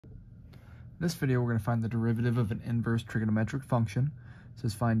In this video, we're going to find the derivative of an inverse trigonometric function. It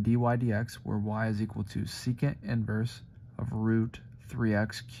says find dy dx, where y is equal to secant inverse of root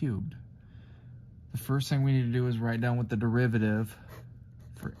 3x cubed. The first thing we need to do is write down what the derivative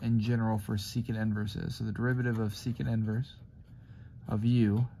in general for secant inverse is. So the derivative of secant inverse of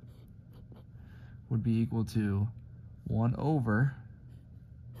u would be equal to 1 over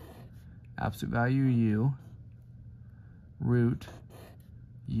absolute value u root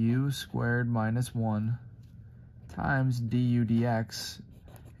u squared minus 1 times du dx,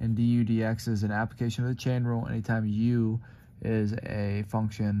 and du dx is an application of the chain rule anytime u is a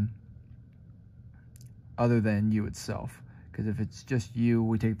function other than u itself. Because if it's just u,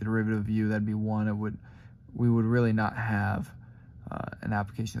 we take the derivative of u, that'd be 1. We would really not have an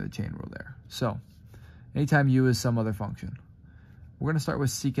application of the chain rule there. So anytime u is some other function, we're going to start with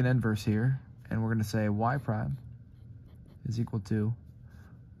secant inverse here, and we're going to say y prime is equal to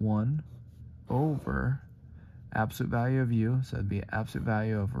 1 over absolute value of u, so it'd be absolute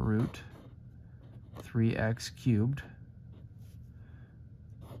value of root 3x cubed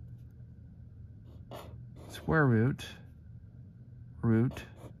square root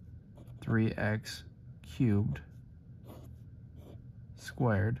 3x cubed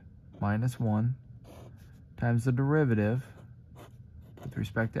squared minus 1 times the derivative with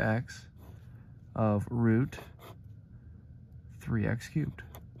respect to x of root 3x cubed.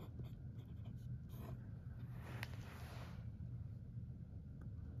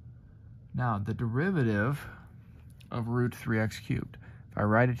 Now, the derivative of root 3x cubed, if I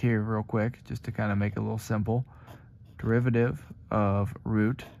write it here real quick, just to kind of make it a little simple, derivative of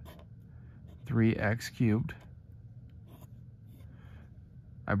root 3x cubed,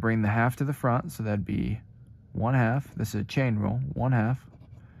 I bring the half to the front, so that'd be 1/2, this is a chain rule, 1/2,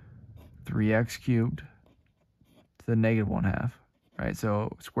 3x cubed to the negative 1/2, right?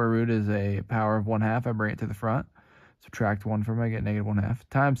 So square root is a power of 1/2, I bring it to the front, subtract 1 from it, I get negative 1/2,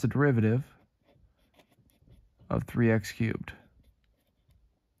 times the derivative of 3x cubed.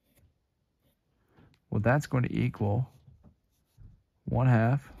 Well, that's going to equal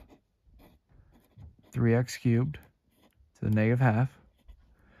 1/2 3x cubed to the negative half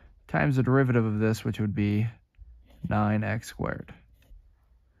times the derivative of this, which would be 9x squared.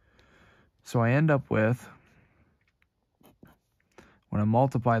 So I end up with, when I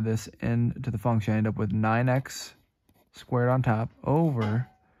multiply this into the function, I end up with 9x squared on top over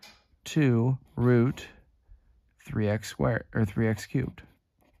 2 root 3x squared, or 3x cubed.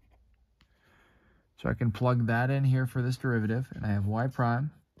 So I can plug that in here for this derivative, and I have y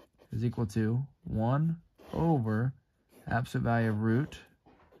prime is equal to 1 over absolute value of root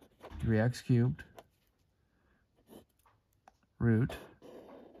 3x cubed root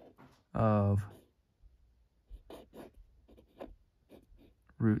of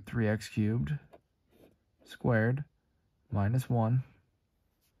root 3x cubed squared minus 1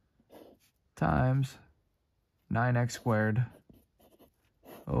 times 9x squared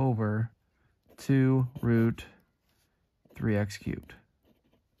over 2 root 3x cubed.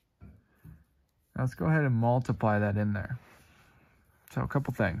 Now let's go ahead and multiply that in there. So a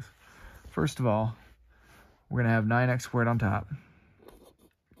couple things. First of all, we're going to have 9x squared on top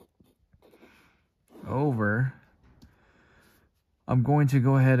over, I'm going to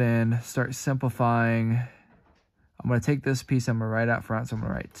go ahead and start simplifying. I'm going to take this piece, I'm going to write out front, so I'm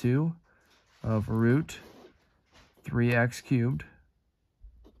going to write 2 of root 3x cubed,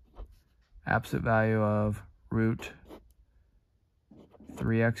 absolute value of root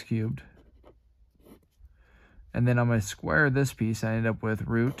 3x cubed, and then I'm going to square this piece. I end up with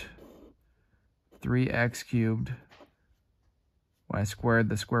root 3x cubed. When I squared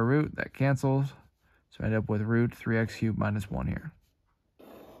the square root, that cancels, so I end up with root 3x cubed minus 1 here.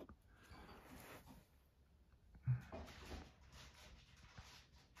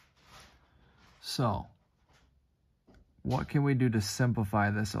 So, what can we do to simplify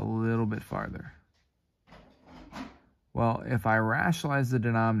this a little bit farther? Well, if I rationalize the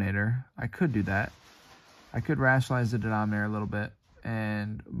denominator, I could do that. I could rationalize the denominator a little bit,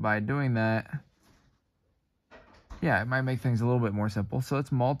 and by doing that, yeah, it might make things a little bit more simple. So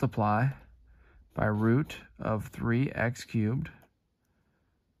let's multiply by root of 3x cubed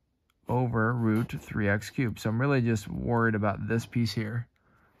over root 3x cubed. So I'm really just worried about this piece here.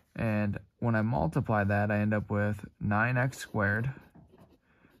 And when I multiply that, I end up with 9x squared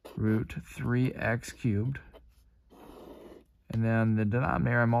root 3x cubed. And then the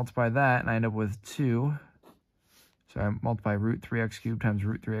denominator, I multiply that, and I end up with 2. So I multiply root 3x cubed times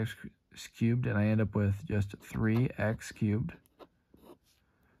root 3x cubed, and I end up with just 3x cubed.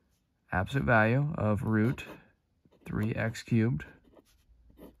 Absolute value of root 3x cubed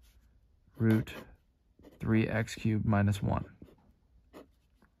root 3x cubed minus 1.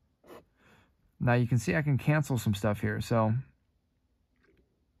 Now you can see I can cancel some stuff here. So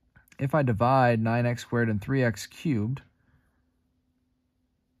if I divide 9x squared and 3x cubed,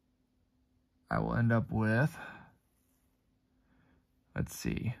 I will end up with, let's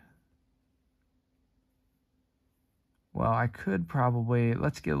see. Well, I could probably,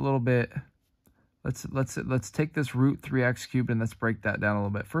 let's get a little bit, let's take this root 3x cubed and let's break that down a little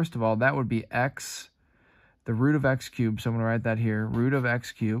bit. First of all, that would be x, the root of x cubed, so I'm going to write that here. Root of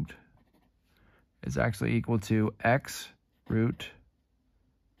x cubed is actually equal to x root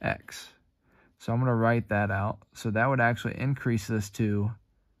x. So I'm going to write that out. So that would actually increase this to,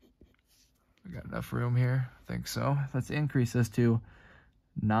 we got enough room here? I think so. Let's increase this to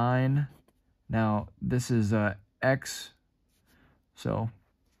 9. Now, this is x, so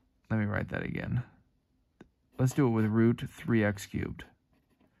let me write that again. Let's do it with root 3x cubed.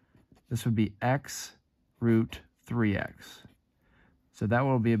 This would be x root 3x. So that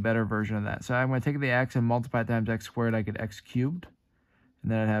will be a better version of that. So I'm going to take the x and multiply it times x squared. I get x cubed.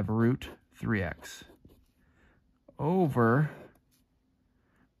 And then I'd have root 3x over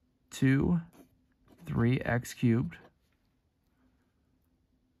 2 3x cubed.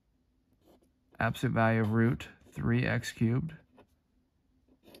 Absolute value of root 3x cubed.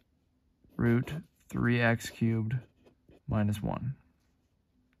 Root 3x cubed minus 1.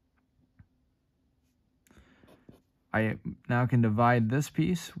 I now can divide this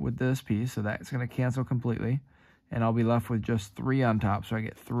piece with this piece, so that's going to cancel completely, and I'll be left with just 3 on top. So I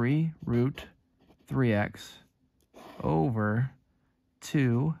get 3 root 3x over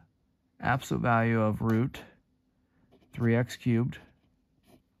 2 absolute value of root 3x cubed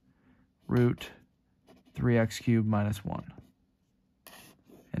root 3x cubed minus 1.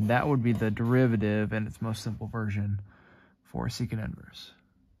 And that would be the derivative in its most simple version for secant inverse.